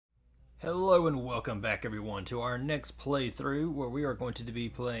Hello and welcome back everyone to our next playthrough where we are going to be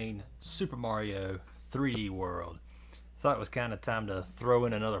playing Super Mario 3D World. Thought it was kind of time to throw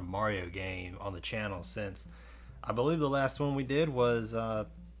in another Mario game on the channel since I believe the last one we did was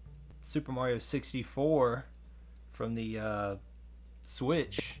Super Mario 64 from the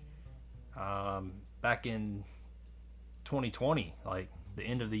Switch back in 2020, like the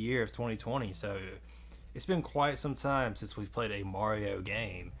end of the year of 2020. So it's been quite some time since we've played a Mario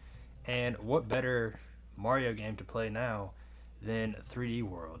game. And what better Mario game to play now than 3D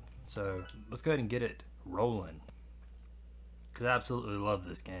World? So let's go ahead and get it rolling, because I absolutely love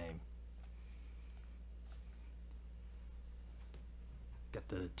this game. Got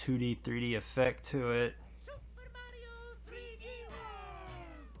the 2D, 3D effect to it. Super Mario 3D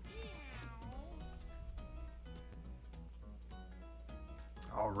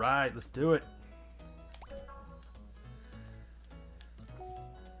World! Alright, let's do it. Oh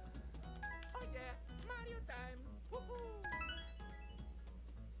yeah, Mario time! Woohoo!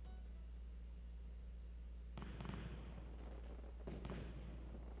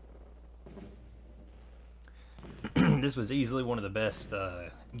 This was easily one of the best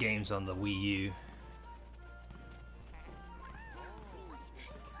games on the Wii U.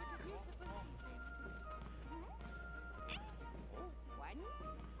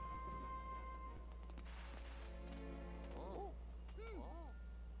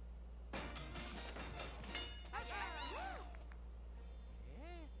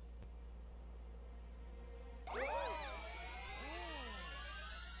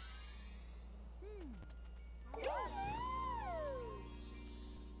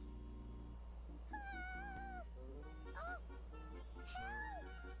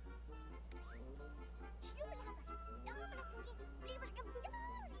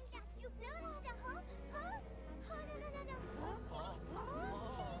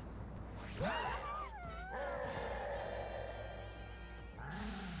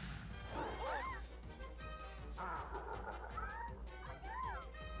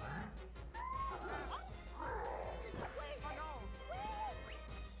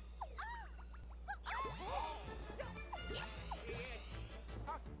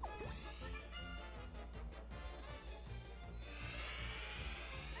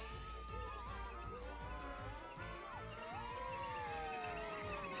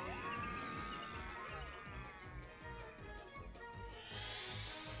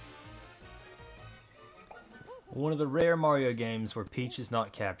 One of the rare Mario games where Peach is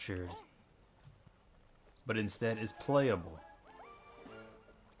not captured, but instead is playable.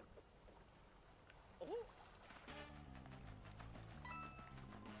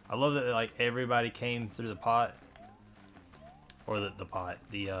 I love that like everybody came through the pot, or the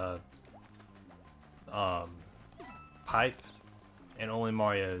pipe, and only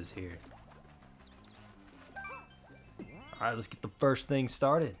Mario is here. All right, let's get the first thing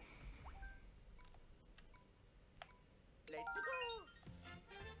started. Let's go!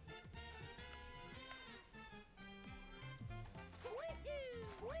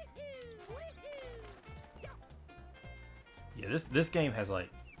 Woohoo! Woohoo! Woohoo! Yeah, this game has like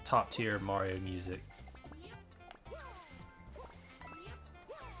top tier Mario music.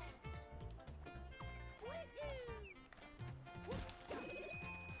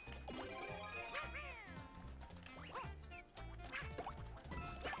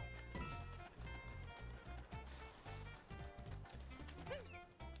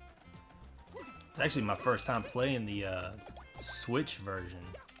 It's actually my first time playing the Switch version.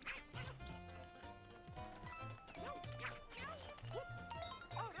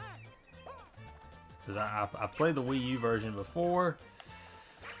 Because I played the Wii U version before,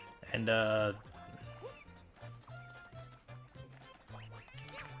 and never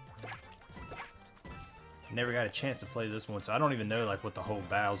got a chance to play this one, so I don't even know like what the whole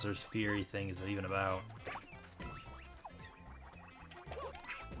Bowser's Fury thing is even about.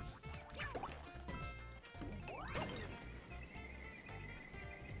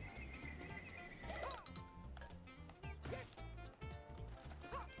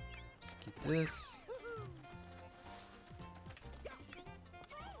 Let's get this.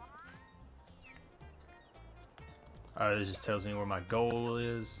 Alright, this just tells me where my goal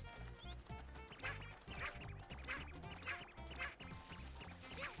is.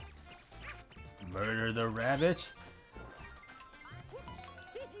 Murder the rabbit?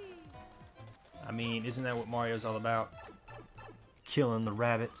 I mean, isn't that what Mario's all about? Killing the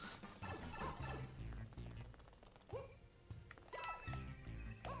rabbits.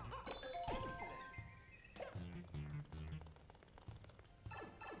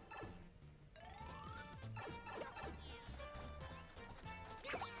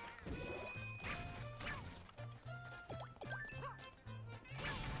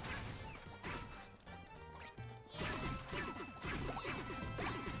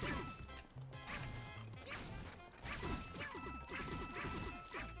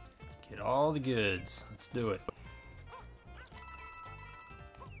 Get all the goods. Let's do it.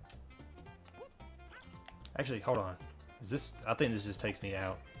 Actually, hold on. Is this... I think this just takes me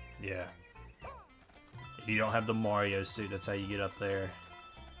out. Yeah. If you don't have the Mario suit, that's how you get up there.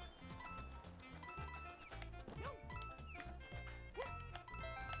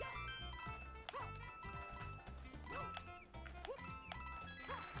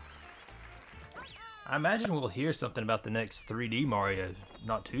 I imagine we'll hear something about the next 3D Mario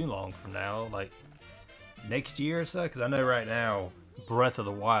not too long from now, like next year or so, because I know right now Breath of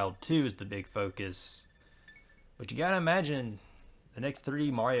the Wild 2 is the big focus. But you gotta imagine the next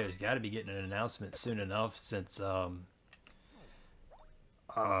 3D Mario's gotta be getting an announcement soon enough, since it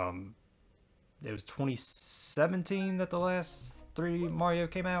was 2017 that the last 3D Mario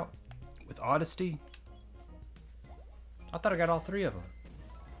came out with Odyssey. I thought I got all three of them.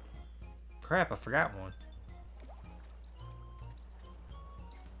 Crap, I forgot one.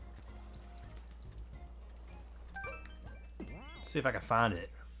 See if I can find it.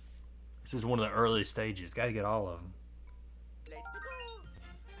 This is one of the early stages. Gotta get all of them. Let's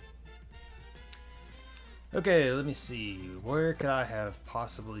go. Okay, let me see. Where could I have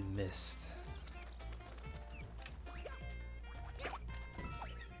possibly missed?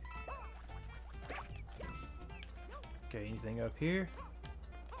 Okay, anything up here?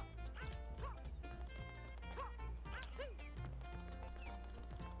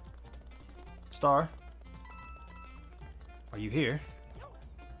 Star? Are you here?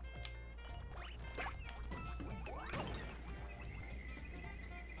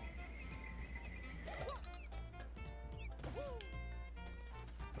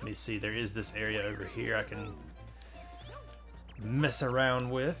 Let me see, there is this area over here I can mess around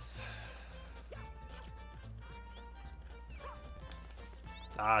with.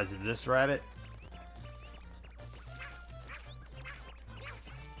 Ah, is it this rabbit?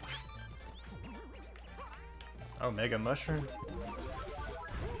 Oh, Mega Mushroom?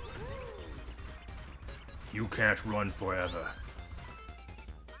 You can't run forever.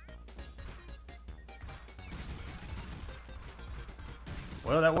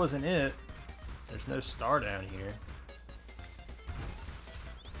 Well, that wasn't it. There's no star down here.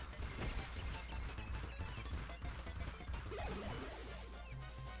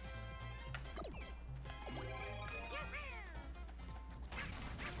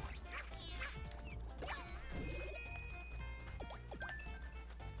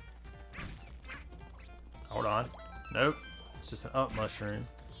 Hold on. Nope. It's just an up mushroom.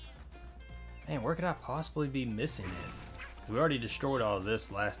 Man, where could I possibly be missing it? Because we already destroyed all of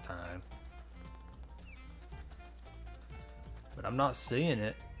this last time. But I'm not seeing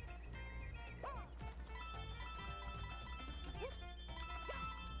it.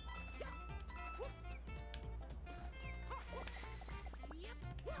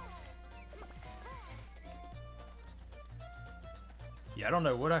 Yeah, I don't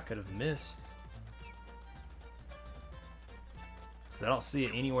know what I could have missed. I don't see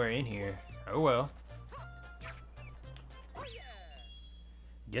it anywhere in here. Oh well.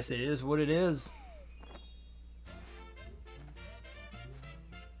 Guess it is what it is.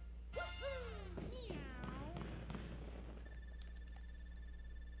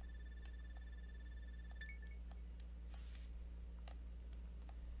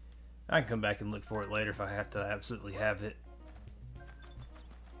 I can come back and look for it later if I have to absolutely have it.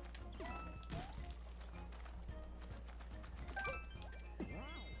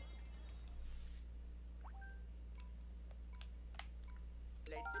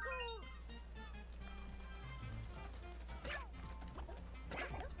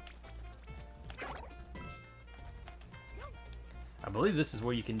 I believe this is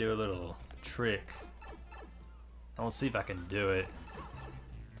where you can do a little trick. I want to see if I can do it.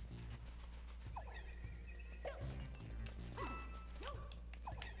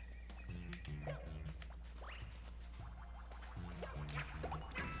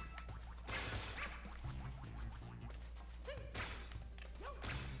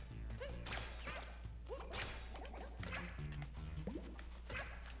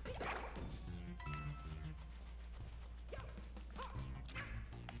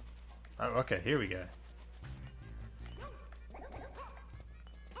 Oh, okay, here we go.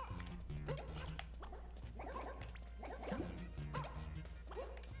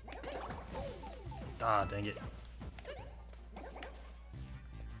 Ah, dang it.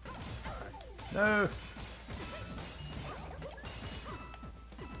 No!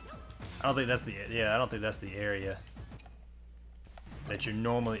 I don't think that's the, yeah, I don't think that's the area that you're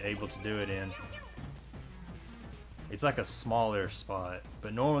normally able to do it in. It's like a smaller spot,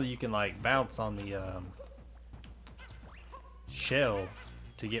 but normally you can like bounce on the shell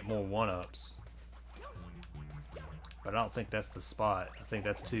to get more one-ups. But I don't think that's the spot. I think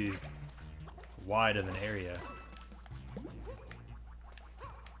that's too wide of an area.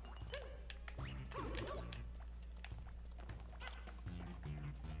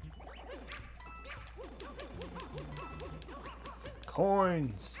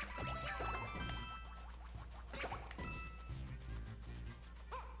 Coins!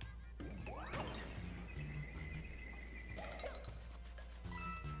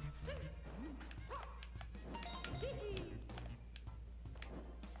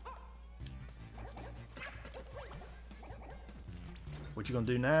 What you gonna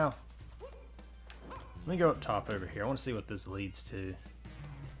do now? Let me go up top over here. I want to see what this leads to.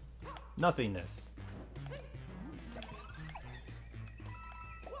 Nothingness.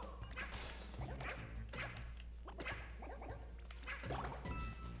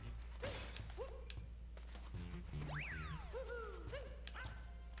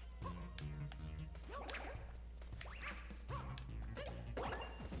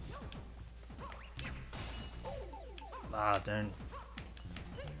 Ah,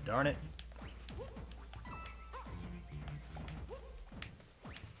 darn it.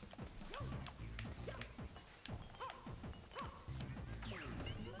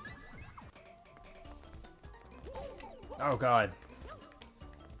 Oh God.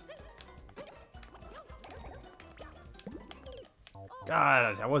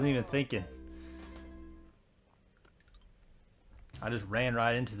 God, I wasn't even thinking. I just ran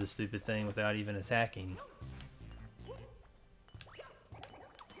right into the stupid thing without even attacking.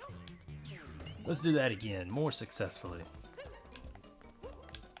 Let's do that again, more successfully.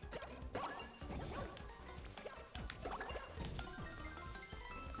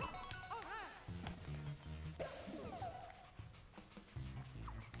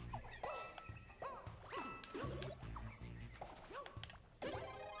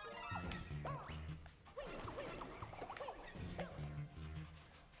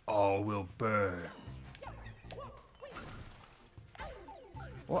 All will burn.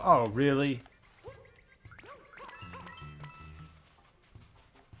 Well, oh, really?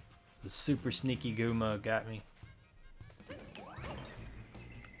 The super sneaky Goomba got me.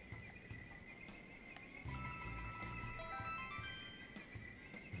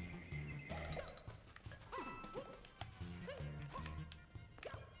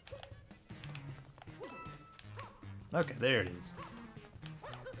 Okay, there it is.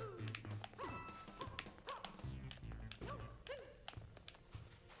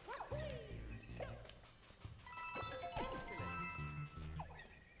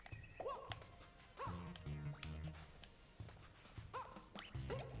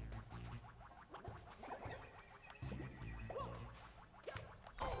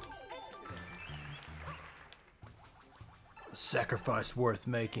 A sacrifice worth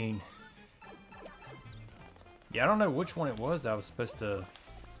making. Yeah, I don't know which one it was that I was supposed to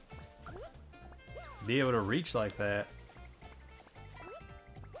be able to reach like that.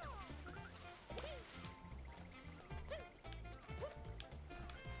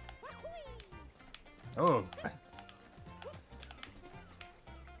 Oh.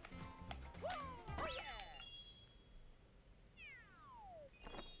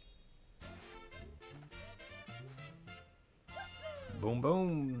 Boom,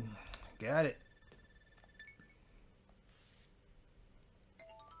 boom. Got it.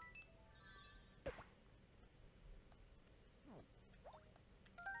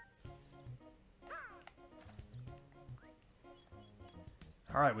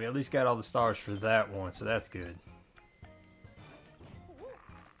 Alright, we at least got all the stars for that one, so that's good.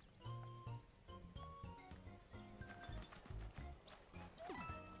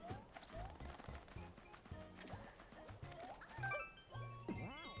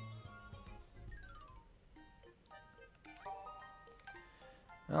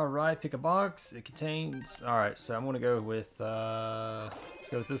 Alright, pick a box. It contains... Alright, so I'm going to go with... let's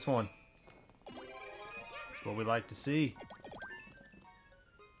go with this one. That's what we like to see.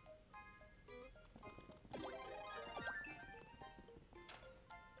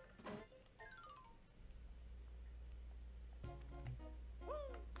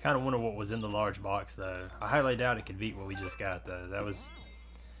 Kind of wonder what was in the large box, though. I highly doubt it could beat what we just got, though.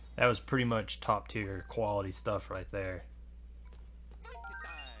 That was pretty much top tier quality stuff right there.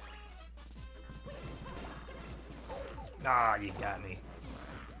 Ah, you got me.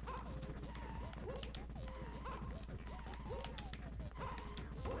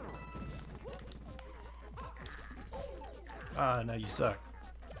 Ah, no, you suck.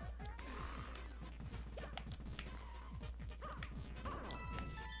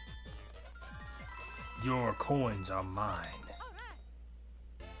 Your coins are mine.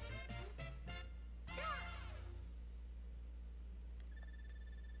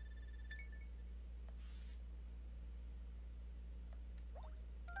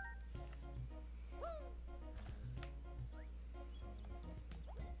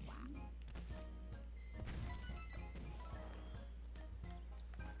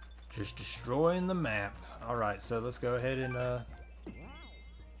 Just destroying the map. Alright, so let's go ahead and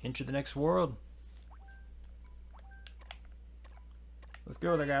enter the next world. Let's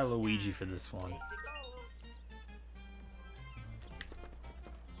go with our guy Luigi for this one.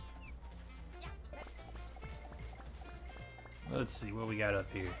 Let's see what we got up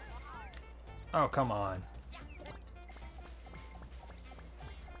here. Oh, come on.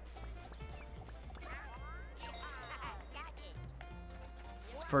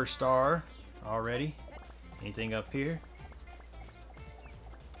 First star already. Anything up here?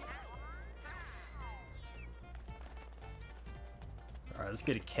 Alright, let's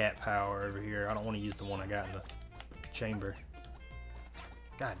get a cat power over here. I don't want to use the one I got in the chamber.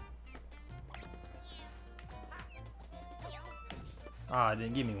 God. Ah, it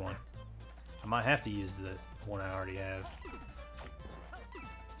didn't give me one. I might have to use the one I already have.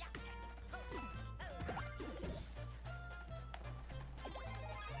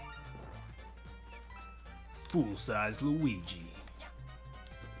 Full-size Luigi.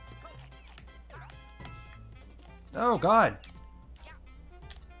 Oh God!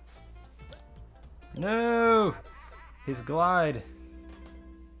 No! His glide.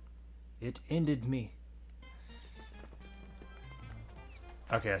 It ended me.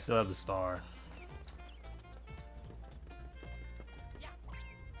 Okay, I still have the star.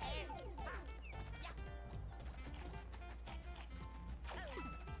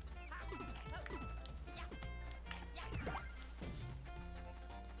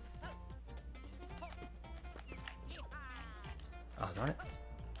 Oh, darn it.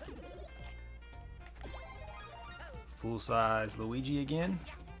 Full-size Luigi again.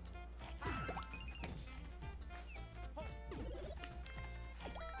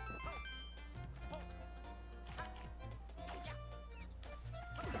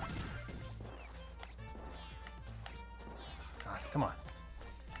 Come on.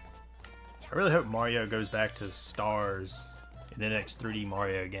 I really hope Mario goes back to stars in the next 3D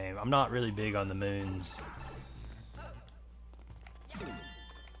Mario game. I'm not really big on the moons.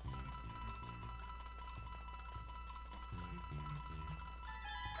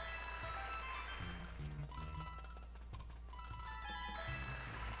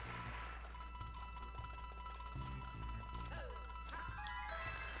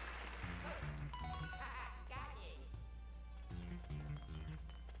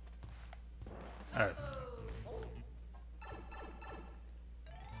 Alright.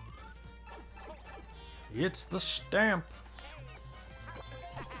 It's the stamp.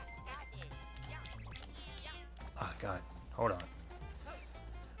 Oh God, hold on.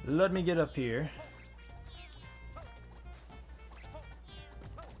 Let me get up here.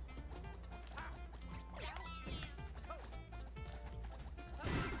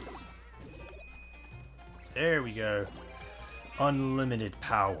 There we go. Unlimited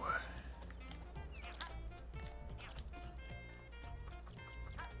power.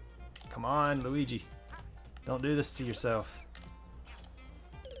 Come on, Luigi. Don't do this to yourself.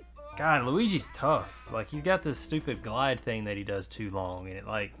 God, Luigi's tough. Like, he's got this stupid glide thing that he does too long, and it,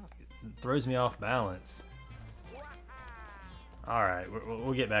 like, throws me off balance. Alright,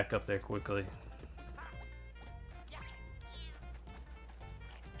 we'll get back up there quickly.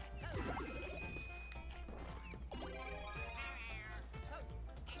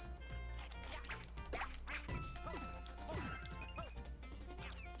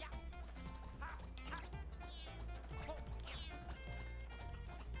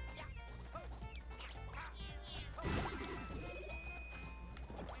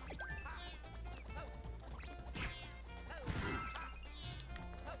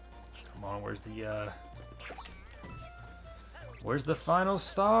 Come on, where's the final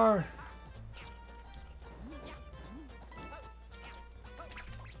star?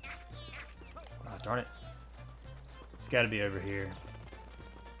 Ah, darn it. It's gotta be over here.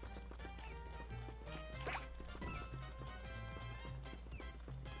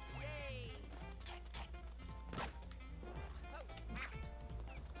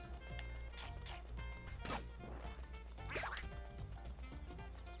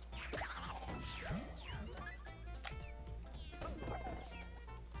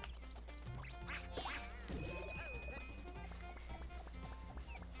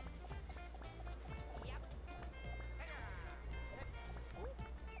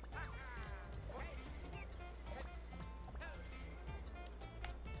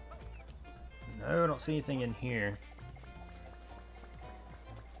 No, I don't see anything in here.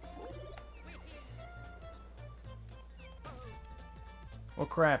 Oh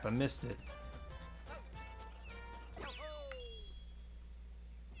crap, I missed it.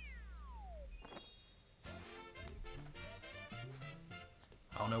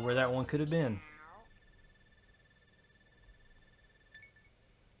 I don't know where that one could have been.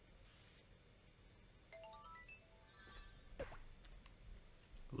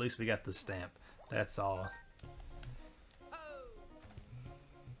 At least we got the stamp. That's all.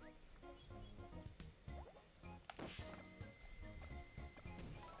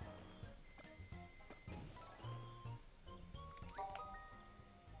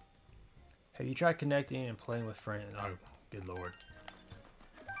 Have you tried connecting and playing with friends? Oh, good lord.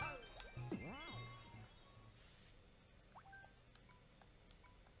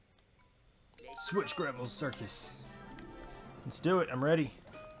 Switch Greville's Circus. Let's do it. I'm ready.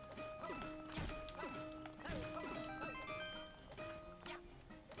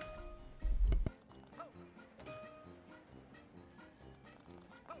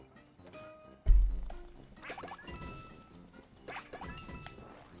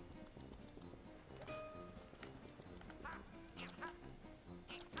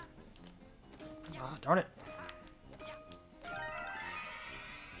 Ah, darn it.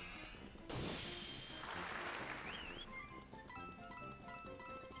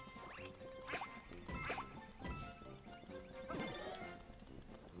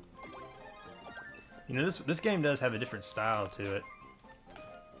 You know, this game does have a different style to it,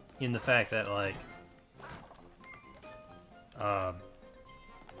 in the fact that, like,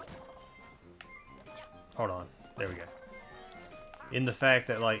 hold on, there we go. In the fact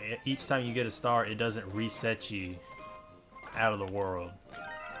that, like, each time you get a star, it doesn't reset you out of the world.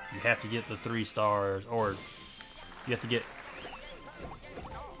 You have to get the 3 stars, or you have to get...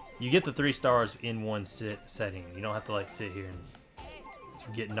 You get the 3 stars in one setting. You don't have to, like, sit here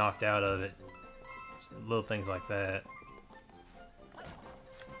and get knocked out of it. Little things like that.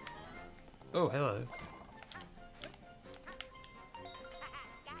 Oh, hello.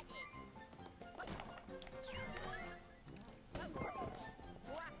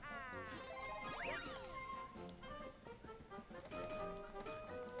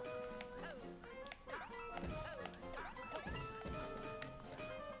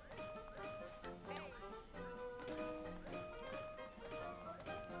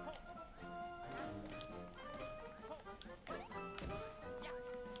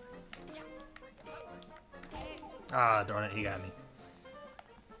 Ah, darn it, he got me.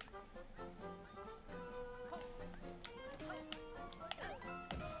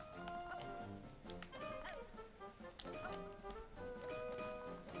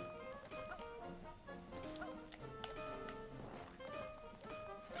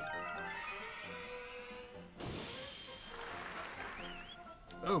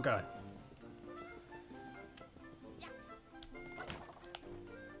 Oh, God.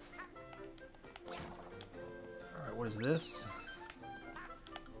 Alright, what is this?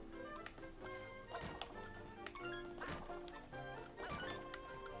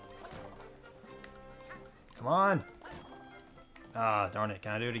 Come on! Ah, darn it.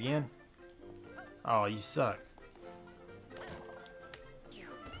 Can I do it again? Oh, you suck.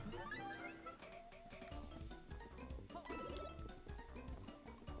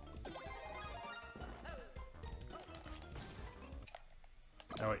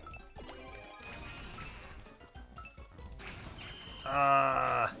 Oh, wait.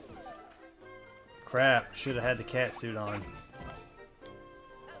 Ah! Crap. Should have had the cat suit on.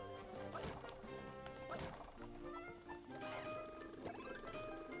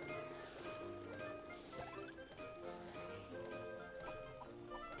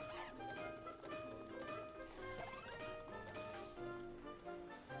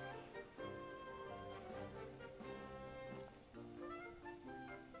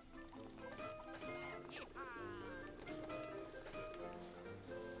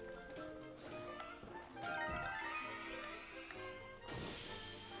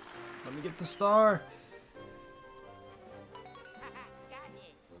 Let me get the star.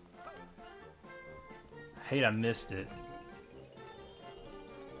 I hate I missed it.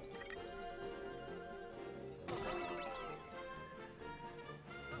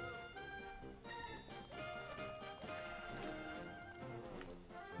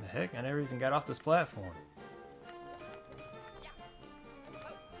 The heck? I never even got off this platform.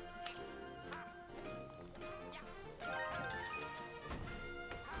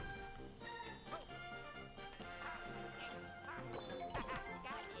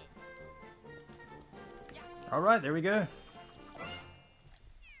 Alright, there we go.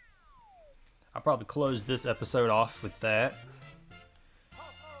 I'll probably close this episode off with that.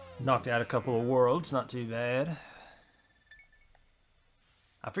 Knocked out a couple of worlds, not too bad.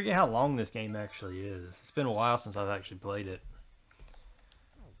 I forget how long this game actually is. It's been a while since I've actually played it.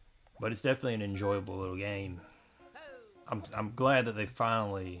 But it's definitely an enjoyable little game. I'm glad that they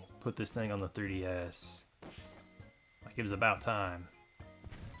finally put this thing on the 3DS. Like, it was about time.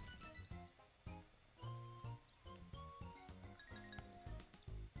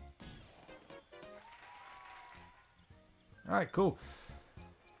 Alright, cool.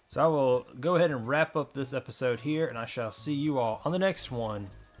 So I will go ahead and wrap up this episode here, and I shall see you all on the next one.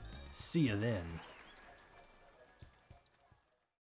 See you then.